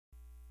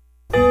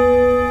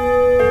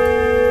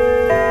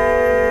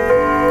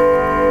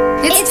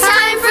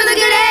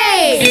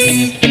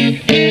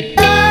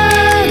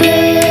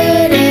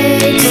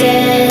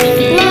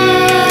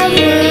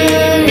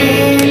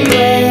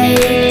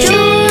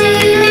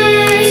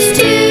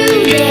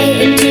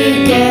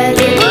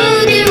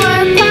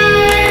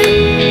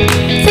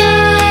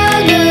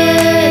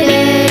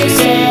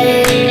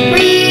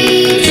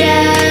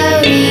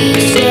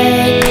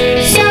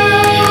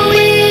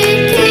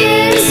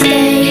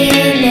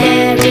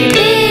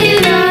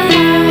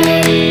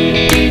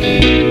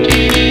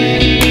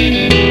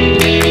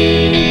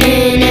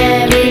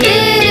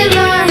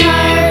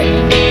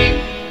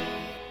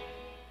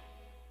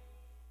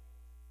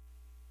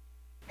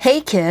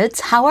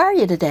how are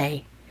you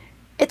today?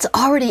 It's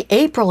already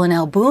April in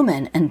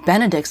Albumen, and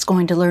Benedict's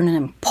going to learn an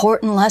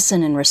important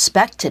lesson in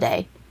respect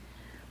today.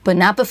 But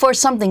not before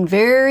something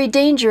very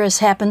dangerous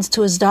happens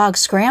to his dog,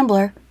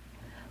 Scrambler.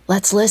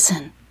 Let's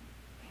listen.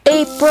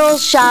 April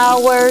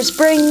showers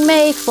bring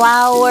May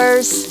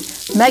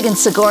flowers, Meg and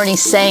Sigourney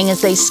sang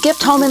as they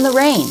skipped home in the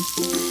rain.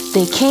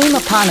 They came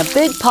upon a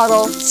big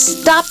puddle,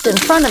 stopped in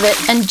front of it,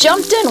 and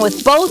jumped in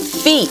with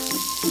both feet.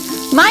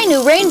 My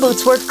new rain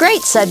boots work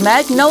great, said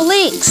Meg. No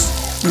leaks.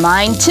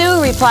 Mine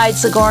too, replied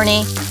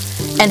Sigourney.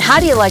 And how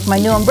do you like my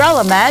new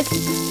umbrella, Meg?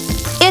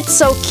 It's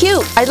so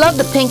cute. I love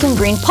the pink and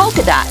green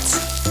polka dots.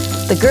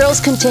 The girls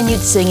continued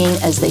singing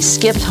as they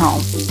skipped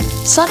home.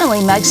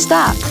 Suddenly, Meg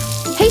stopped.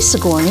 Hey,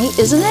 Sigourney,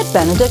 isn't that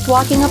Benedict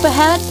walking up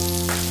ahead?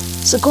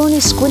 Sigourney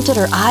squinted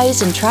her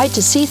eyes and tried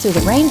to see through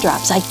the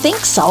raindrops. I think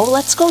so.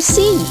 Let's go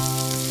see.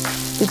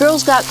 The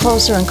girls got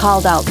closer and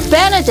called out,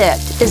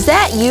 Benedict, is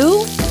that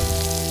you?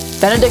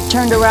 Benedict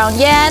turned around.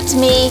 Yeah, it's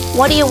me.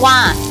 What do you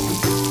want?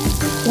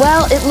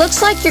 Well, it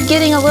looks like you're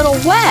getting a little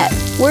wet.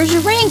 Where's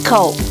your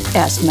raincoat?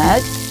 Asked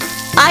Meg.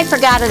 I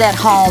forgot it at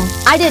home.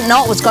 I didn't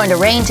know it was going to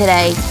rain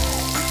today.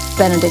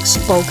 Benedict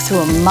spoke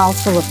through a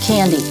mouthful of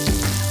candy.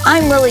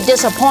 I'm really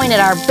disappointed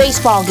our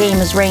baseball game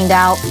is rained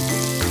out.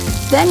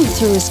 Then he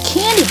threw his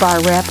candy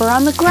bar wrapper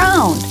on the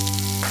ground.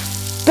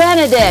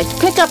 Benedict,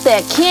 pick up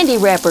that candy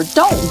wrapper.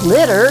 Don't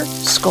litter,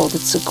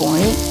 scolded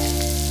Sigourney.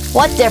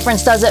 What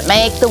difference does it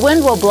make? The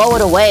wind will blow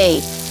it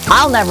away.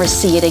 I'll never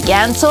see it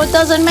again, so it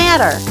doesn't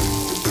matter.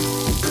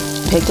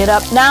 Pick it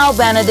up now,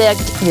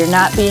 Benedict. You're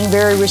not being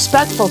very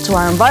respectful to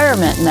our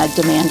environment, Meg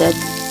demanded.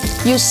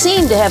 You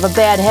seem to have a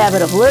bad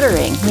habit of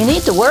littering. You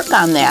need to work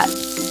on that.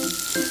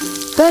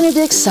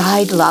 Benedict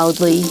sighed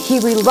loudly. He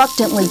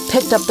reluctantly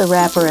picked up the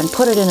wrapper and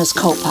put it in his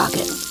coat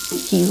pocket.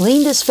 He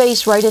leaned his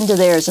face right into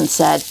theirs and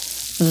said,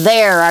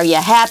 There, are you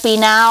happy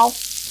now?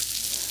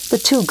 The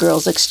two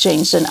girls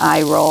exchanged an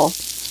eye roll.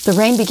 The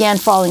rain began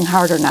falling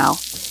harder now.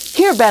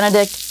 Here,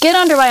 Benedict, get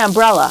under my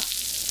umbrella.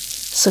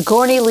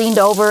 Sigourney leaned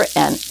over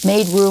and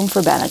made room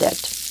for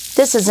Benedict.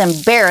 This is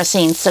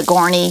embarrassing,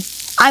 Sigourney.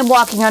 I'm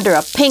walking under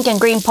a pink and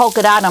green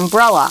polka dot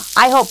umbrella.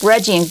 I hope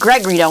Reggie and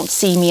Gregory don't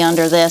see me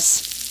under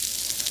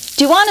this.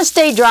 Do you want to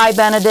stay dry,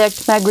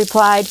 Benedict? Meg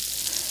replied.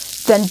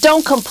 Then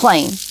don't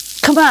complain.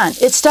 Come on,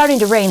 it's starting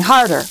to rain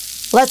harder.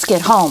 Let's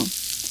get home.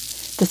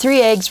 The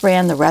three eggs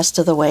ran the rest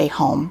of the way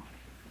home.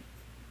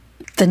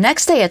 The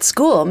next day at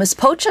school, Miss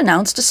Poach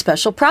announced a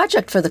special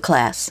project for the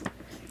class.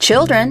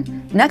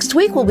 Children, next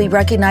week we'll be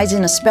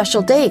recognizing a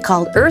special day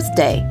called Earth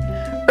Day.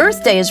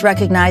 Earth Day is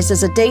recognized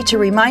as a day to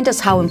remind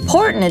us how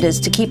important it is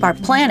to keep our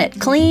planet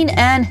clean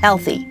and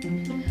healthy.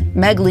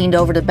 Meg leaned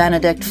over to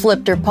Benedict,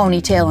 flipped her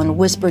ponytail, and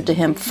whispered to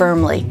him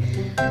firmly,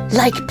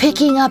 Like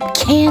picking up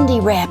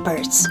candy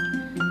wrappers.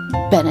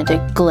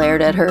 Benedict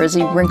glared at her as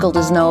he wrinkled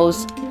his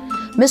nose.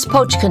 Miss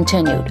Poach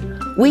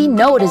continued, We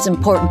know it is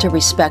important to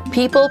respect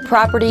people,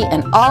 property,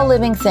 and all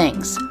living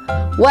things.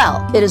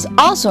 Well, it is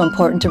also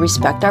important to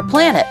respect our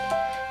planet.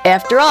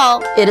 After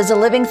all, it is a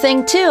living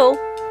thing too.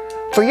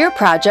 For your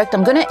project,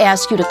 I'm going to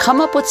ask you to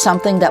come up with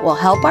something that will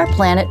help our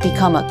planet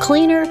become a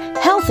cleaner,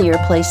 healthier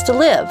place to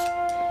live.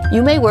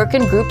 You may work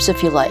in groups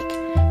if you like.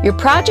 Your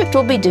project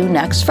will be due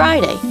next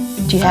Friday.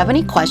 Do you have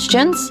any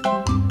questions?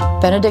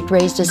 Benedict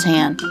raised his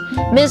hand.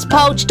 Ms.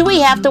 Poach, do we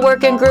have to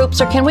work in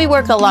groups or can we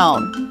work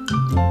alone?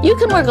 You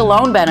can work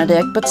alone,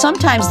 Benedict, but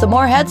sometimes the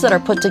more heads that are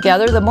put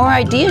together, the more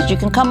ideas you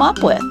can come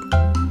up with.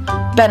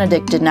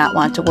 Benedict did not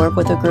want to work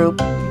with a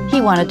group.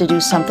 He wanted to do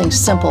something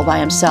simple by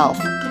himself.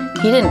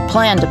 He didn't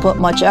plan to put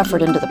much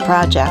effort into the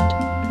project.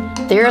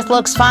 The earth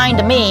looks fine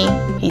to me,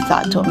 he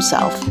thought to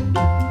himself.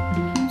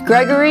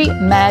 Gregory,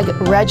 Meg,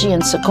 Reggie,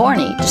 and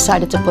Sigourney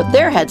decided to put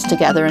their heads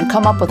together and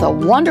come up with a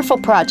wonderful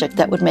project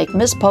that would make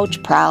Miss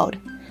Poach proud.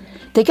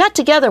 They got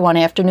together one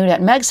afternoon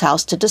at Meg's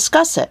house to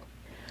discuss it.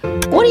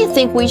 What do you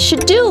think we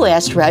should do?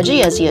 Asked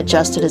Reggie as he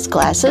adjusted his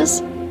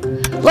glasses.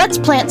 Let's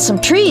plant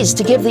some trees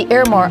to give the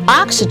air more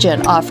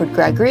oxygen, offered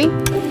Gregory.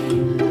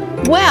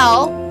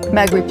 Well,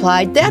 Meg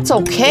replied, that's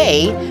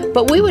okay,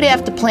 but we would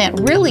have to plant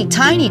really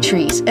tiny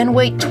trees and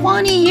wait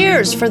 20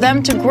 years for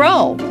them to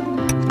grow.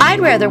 I'd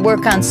rather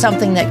work on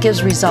something that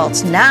gives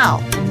results now.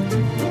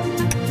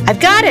 I've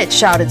got it,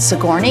 shouted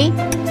Sigourney.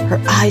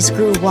 Her eyes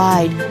grew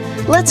wide.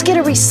 Let's get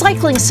a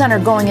recycling center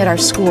going at our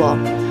school.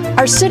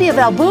 Our city of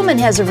Albumen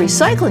has a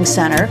recycling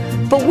center,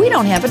 but we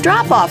don't have a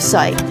drop-off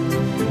site.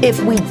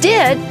 If we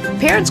did,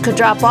 parents could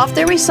drop off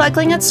their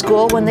recycling at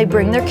school when they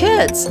bring their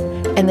kids,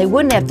 and they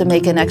wouldn't have to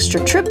make an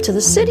extra trip to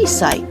the city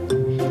site.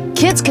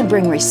 Kids can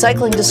bring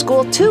recycling to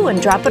school too and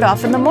drop it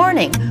off in the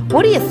morning.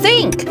 What do you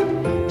think?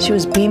 She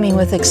was beaming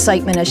with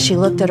excitement as she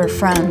looked at her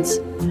friends.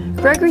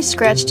 Gregory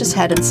scratched his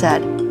head and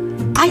said,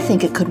 I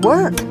think it could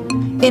work.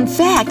 In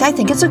fact, I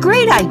think it's a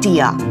great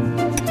idea.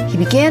 He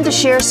began to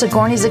share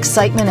Sigourney's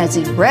excitement as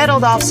he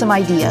rattled off some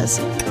ideas.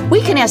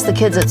 We can ask the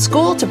kids at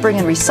school to bring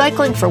in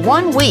recycling for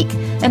 1 week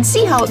and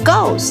see how it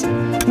goes.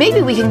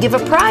 Maybe we can give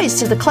a prize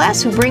to the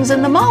class who brings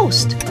in the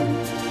most.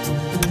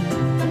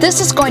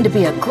 This is going to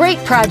be a great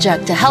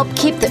project to help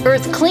keep the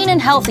earth clean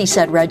and healthy,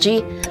 said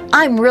Reggie.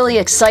 I'm really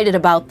excited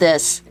about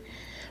this.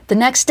 The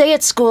next day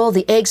at school,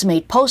 the eggs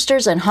made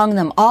posters and hung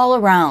them all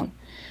around.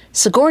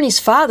 Sigourney's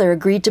father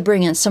agreed to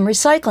bring in some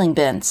recycling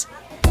bins.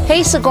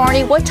 Hey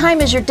Sigourney, what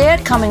time is your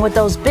dad coming with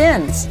those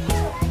bins?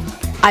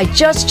 I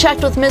just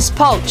checked with Miss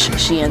Poach,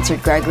 she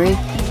answered Gregory,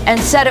 and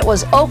said it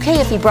was okay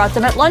if he brought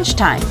them at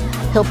lunchtime.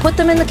 He'll put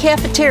them in the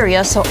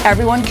cafeteria so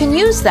everyone can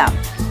use them.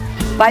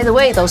 By the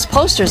way, those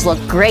posters look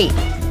great.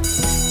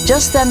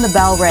 Just then the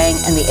bell rang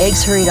and the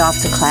eggs hurried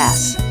off to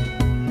class.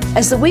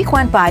 As the week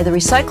went by, the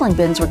recycling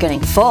bins were getting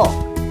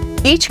full.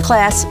 Each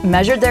class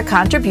measured their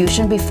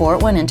contribution before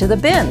it went into the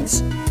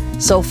bins.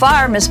 So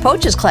far, Miss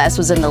Poach's class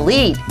was in the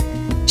lead.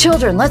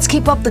 Children, let's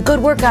keep up the good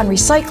work on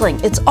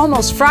recycling. It's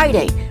almost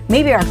Friday.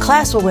 Maybe our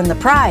class will win the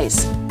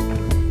prize.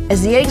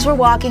 As the eggs were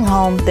walking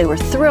home, they were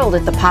thrilled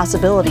at the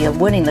possibility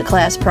of winning the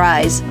class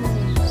prize.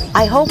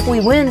 I hope we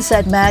win,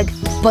 said Meg,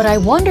 but I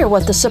wonder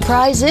what the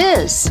surprise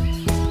is.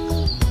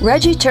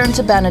 Reggie turned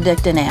to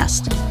Benedict and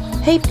asked,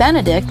 Hey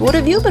Benedict, what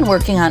have you been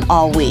working on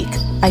all week?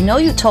 I know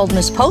you told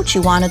Miss Poach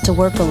you wanted to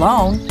work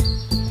alone.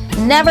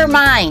 Never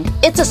mind,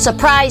 it's a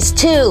surprise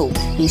too,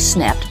 he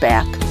snapped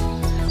back.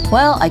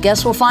 Well, I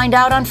guess we'll find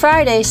out on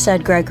Friday,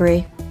 said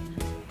Gregory.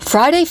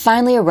 Friday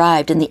finally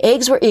arrived and the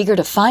eggs were eager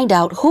to find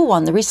out who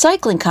won the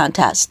recycling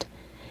contest.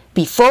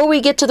 Before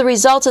we get to the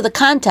results of the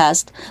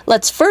contest,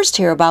 let's first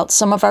hear about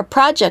some of our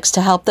projects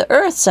to help the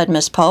earth, said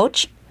Miss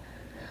Poach.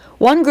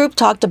 One group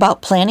talked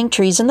about planting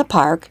trees in the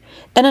park,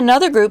 and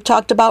another group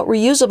talked about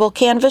reusable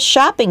canvas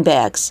shopping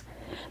bags.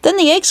 Then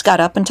the eggs got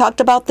up and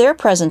talked about their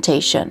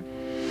presentation.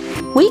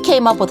 We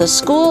came up with a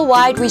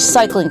school-wide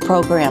recycling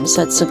program,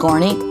 said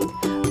Sigourney.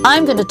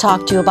 I'm going to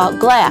talk to you about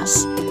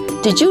glass.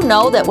 Did you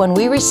know that when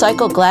we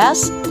recycle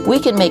glass, we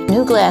can make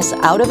new glass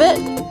out of it?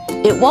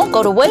 It won't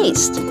go to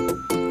waste.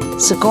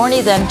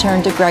 Sigourney then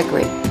turned to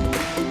Gregory.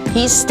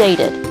 He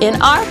stated,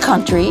 in our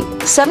country,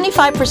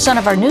 75%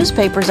 of our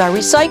newspapers are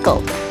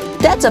recycled.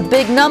 That's a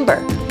big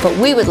number, but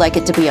we would like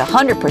it to be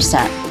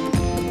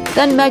 100%.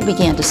 Then Meg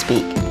began to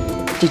speak.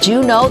 Did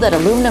you know that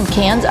aluminum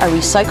cans are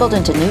recycled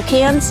into new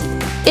cans?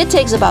 It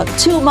takes about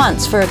 2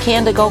 months for a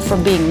can to go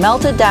from being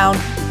melted down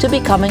to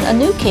becoming a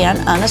new can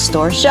on a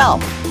store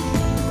shelf.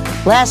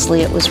 Lastly,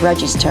 it was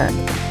Reggie's turn.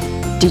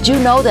 Did you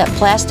know that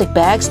plastic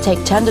bags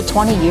take 10 to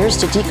 20 years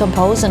to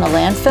decompose in a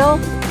landfill?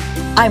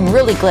 I'm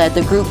really glad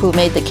the group who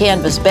made the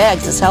canvas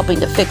bags is helping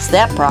to fix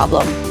that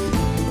problem.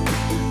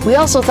 We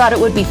also thought it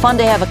would be fun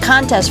to have a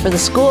contest for the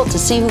school to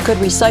see who could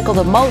recycle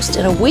the most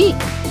in a week,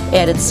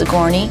 added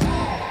Sigourney.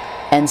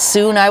 And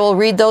soon I will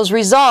read those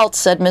results,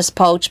 said Miss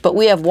Poach, but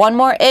we have one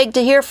more egg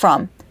to hear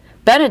from.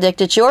 Benedict,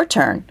 it's your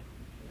turn.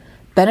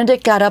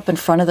 Benedict got up in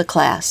front of the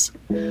class.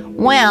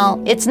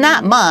 Well, it's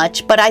not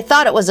much, but I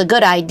thought it was a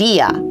good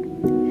idea.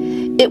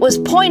 It was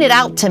pointed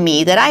out to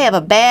me that I have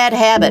a bad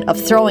habit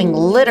of throwing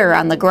litter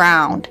on the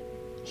ground.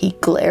 He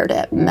glared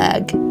at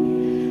Meg.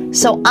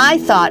 So I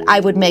thought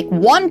I would make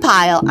one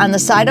pile on the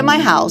side of my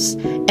house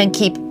and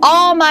keep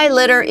all my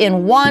litter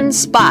in one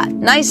spot,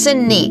 nice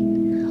and neat.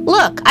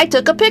 Look, I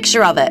took a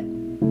picture of it.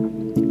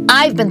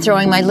 I've been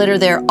throwing my litter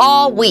there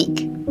all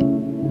week.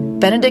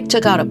 Benedict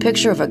took out a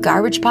picture of a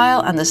garbage pile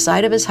on the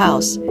side of his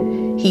house.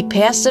 He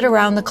passed it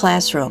around the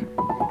classroom.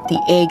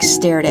 The eggs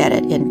stared at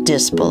it in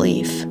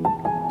disbelief.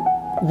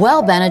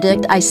 Well,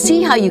 Benedict, I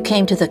see how you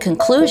came to the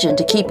conclusion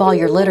to keep all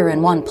your litter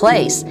in one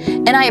place,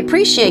 and I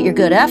appreciate your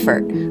good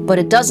effort, but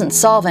it doesn't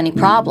solve any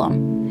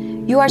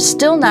problem. You are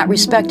still not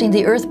respecting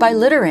the earth by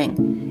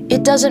littering.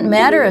 It doesn't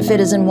matter if it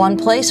is in one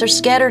place or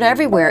scattered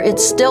everywhere,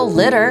 it's still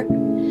litter.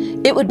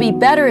 It would be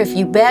better if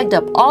you bagged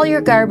up all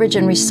your garbage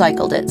and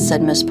recycled it,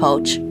 said Miss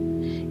Poach.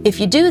 If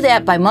you do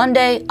that by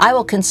Monday, I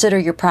will consider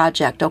your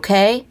project,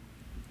 okay?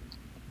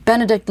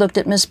 Benedict looked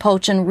at Miss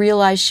Poach and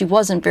realized she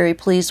wasn't very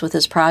pleased with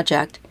his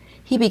project.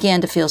 He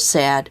began to feel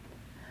sad.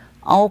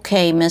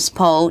 Okay, Miss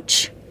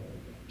Poach.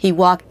 He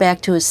walked back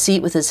to his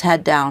seat with his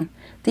head down.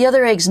 The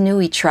other eggs knew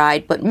he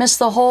tried, but missed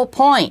the whole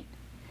point.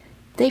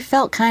 They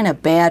felt kind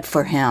of bad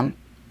for him.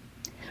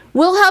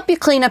 We'll help you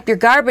clean up your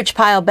garbage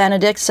pile,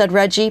 Benedict, said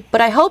Reggie,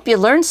 but I hope you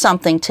learned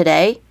something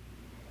today.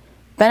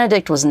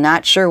 Benedict was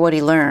not sure what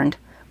he learned,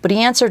 but he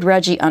answered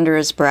Reggie under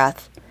his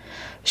breath.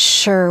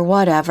 Sure,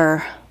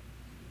 whatever.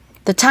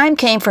 The time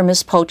came for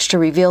Miss Poach to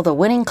reveal the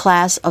winning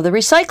class of the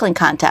recycling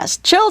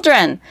contest.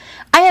 Children,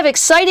 I have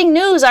exciting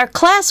news. Our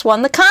class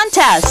won the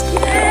contest.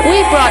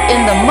 We brought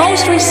in the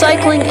most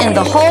recycling in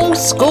the whole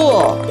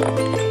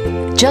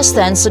school. Just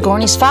then,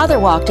 Sigourney's father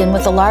walked in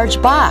with a large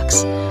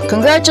box.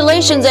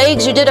 Congratulations,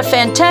 eggs. You did a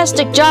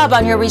fantastic job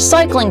on your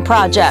recycling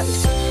project.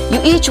 You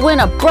each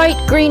win a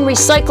bright green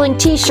recycling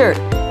t-shirt.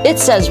 It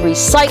says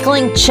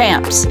Recycling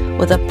Champs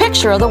with a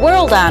picture of the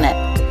world on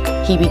it.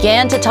 He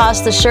began to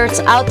toss the shirts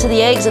out to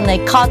the eggs and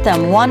they caught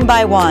them one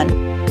by one.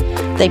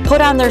 They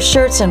put on their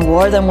shirts and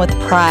wore them with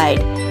pride.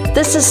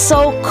 This is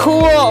so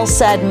cool,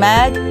 said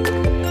Meg.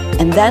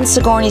 And then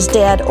Sigourney's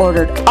dad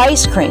ordered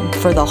ice cream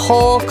for the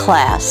whole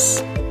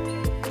class.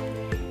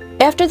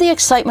 After the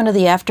excitement of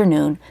the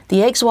afternoon,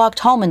 the eggs walked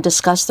home and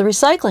discussed the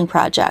recycling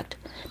project.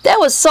 That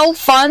was so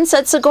fun,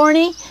 said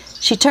Sigourney.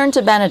 She turned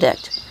to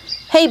Benedict.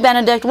 Hey,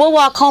 Benedict, we'll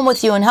walk home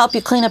with you and help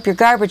you clean up your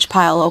garbage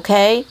pile,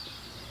 okay?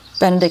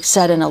 Benedict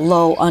said in a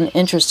low,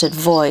 uninterested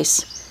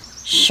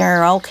voice.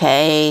 Sure,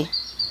 okay.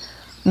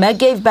 Meg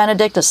gave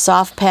Benedict a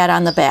soft pat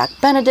on the back.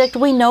 Benedict,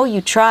 we know you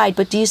tried,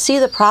 but do you see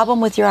the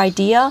problem with your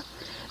idea?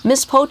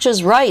 Miss Poach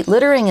is right.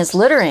 Littering is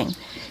littering.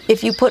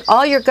 If you put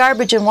all your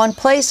garbage in one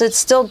place, it's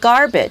still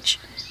garbage.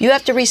 You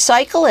have to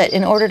recycle it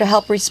in order to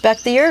help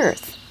respect the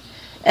earth.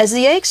 As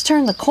the eggs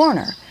turned the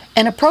corner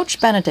and approached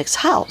Benedict's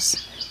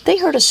house, they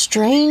heard a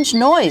strange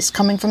noise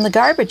coming from the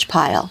garbage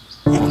pile.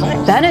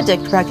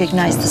 Benedict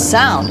recognized the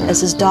sound as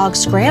his dog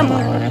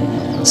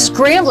Scrambler.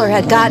 Scrambler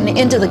had gotten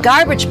into the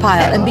garbage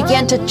pile and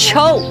began to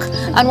choke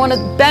on one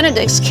of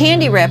Benedict's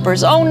candy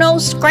wrappers. Oh no,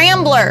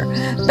 Scrambler!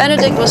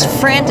 Benedict was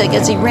frantic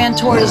as he ran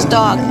toward his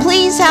dog.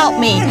 Please help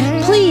me!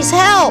 Please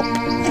help!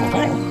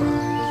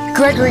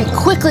 Gregory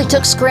quickly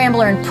took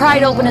Scrambler and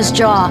pried open his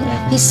jaw.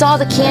 He saw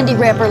the candy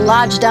wrapper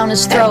lodge down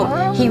his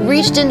throat. He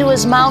reached into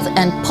his mouth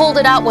and pulled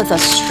it out with a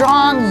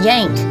strong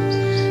yank.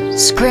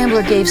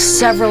 Scrambler gave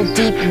several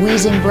deep,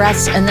 wheezing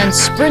breaths and then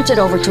sprinted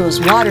over to his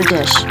water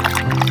dish.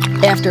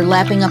 After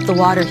lapping up the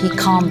water, he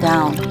calmed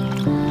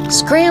down.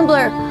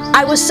 Scrambler,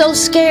 I was so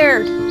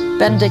scared.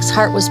 Benedict's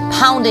heart was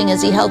pounding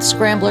as he held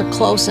Scrambler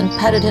close and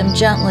petted him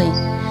gently.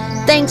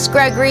 Thanks,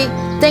 Gregory.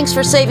 Thanks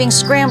for saving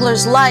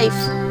Scrambler's life.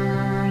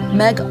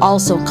 Meg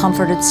also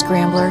comforted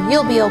Scrambler.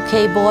 You'll be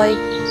okay, boy,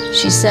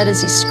 she said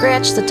as he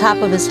scratched the top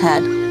of his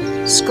head.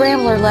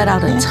 Scrambler let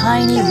out a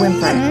tiny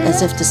whimper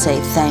as if to say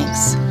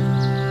thanks.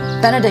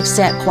 Benedict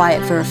sat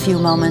quiet for a few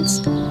moments.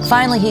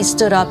 Finally, he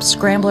stood up,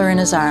 Scrambler in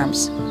his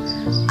arms.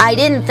 I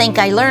didn't think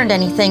I learned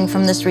anything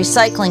from this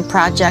recycling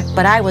project,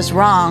 but I was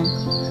wrong.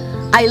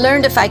 I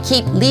learned if I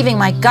keep leaving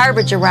my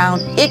garbage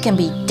around, it can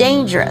be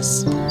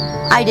dangerous.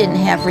 I didn't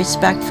have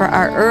respect for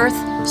our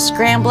earth,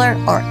 Scrambler,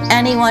 or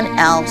anyone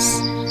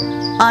else.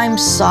 I'm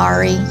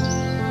sorry.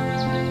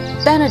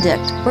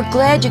 Benedict, we're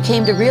glad you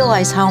came to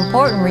realize how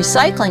important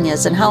recycling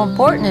is and how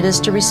important it is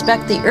to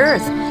respect the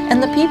earth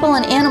and the people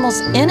and animals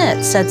in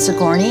it, said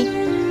Sigourney.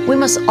 We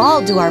must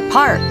all do our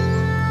part.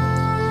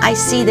 I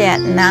see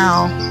that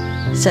now,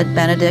 said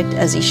Benedict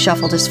as he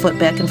shuffled his foot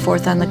back and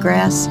forth on the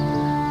grass.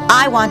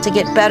 I want to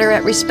get better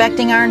at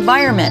respecting our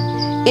environment.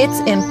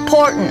 It's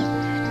important.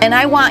 And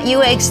I want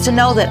you eggs to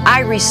know that I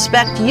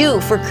respect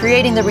you for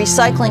creating the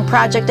recycling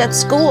project at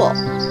school.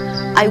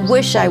 I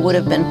wish I would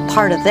have been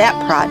part of that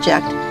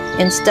project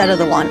instead of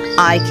the one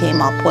I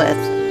came up with.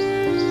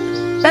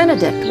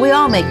 Benedict, we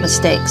all make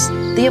mistakes.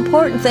 The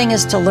important thing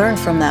is to learn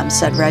from them,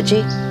 said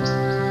Reggie.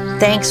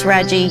 Thanks,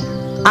 Reggie.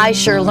 I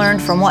sure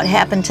learned from what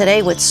happened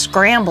today with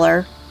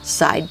Scrambler,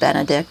 sighed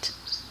Benedict.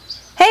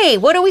 Hey,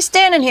 what are we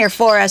standing here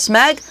for,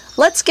 Meg?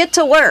 Let's get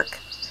to work.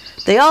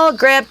 They all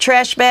grabbed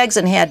trash bags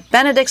and had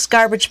Benedict's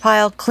garbage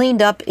pile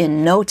cleaned up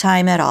in no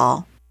time at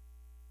all.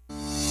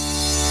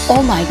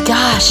 Oh my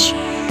gosh!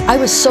 I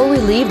was so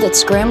relieved that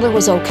Scrambler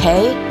was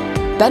okay.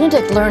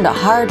 Benedict learned a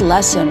hard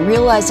lesson,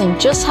 realizing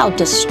just how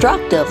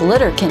destructive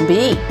litter can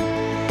be.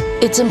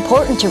 It's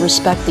important to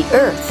respect the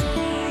earth,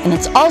 and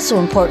it's also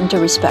important to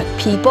respect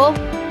people,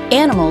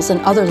 animals,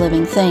 and other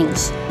living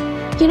things.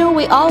 You know,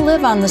 we all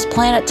live on this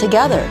planet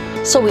together,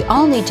 so we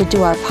all need to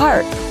do our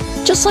part,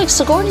 just like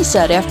Sigourney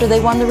said after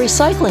they won the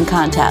recycling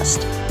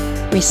contest.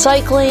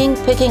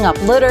 Recycling, picking up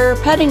litter,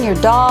 petting your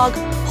dog,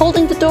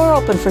 holding the door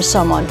open for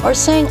someone, or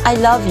saying I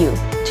love you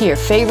to your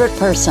favorite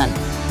person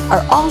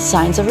are all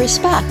signs of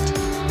respect.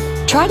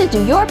 Try to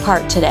do your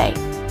part today.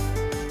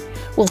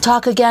 We'll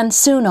talk again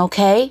soon,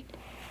 okay?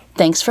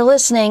 Thanks for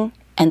listening,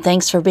 and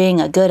thanks for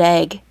being a good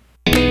egg.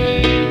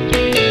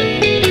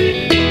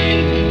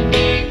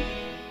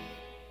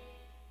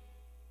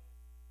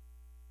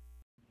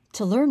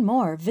 To learn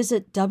more,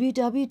 visit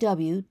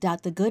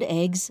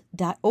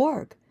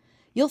www.thegooteggs.org.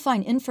 You'll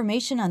find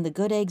information on the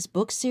Good Eggs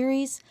book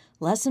series,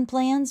 lesson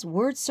plans,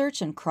 word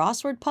search and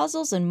crossword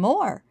puzzles, and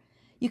more.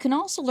 You can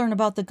also learn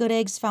about the Good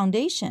Eggs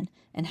Foundation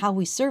and how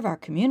we serve our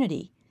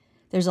community.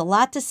 There's a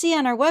lot to see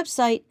on our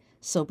website,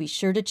 so be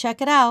sure to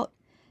check it out.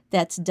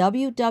 That's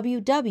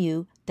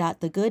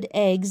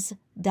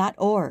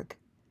www.thegooteggs.org.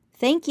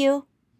 Thank you.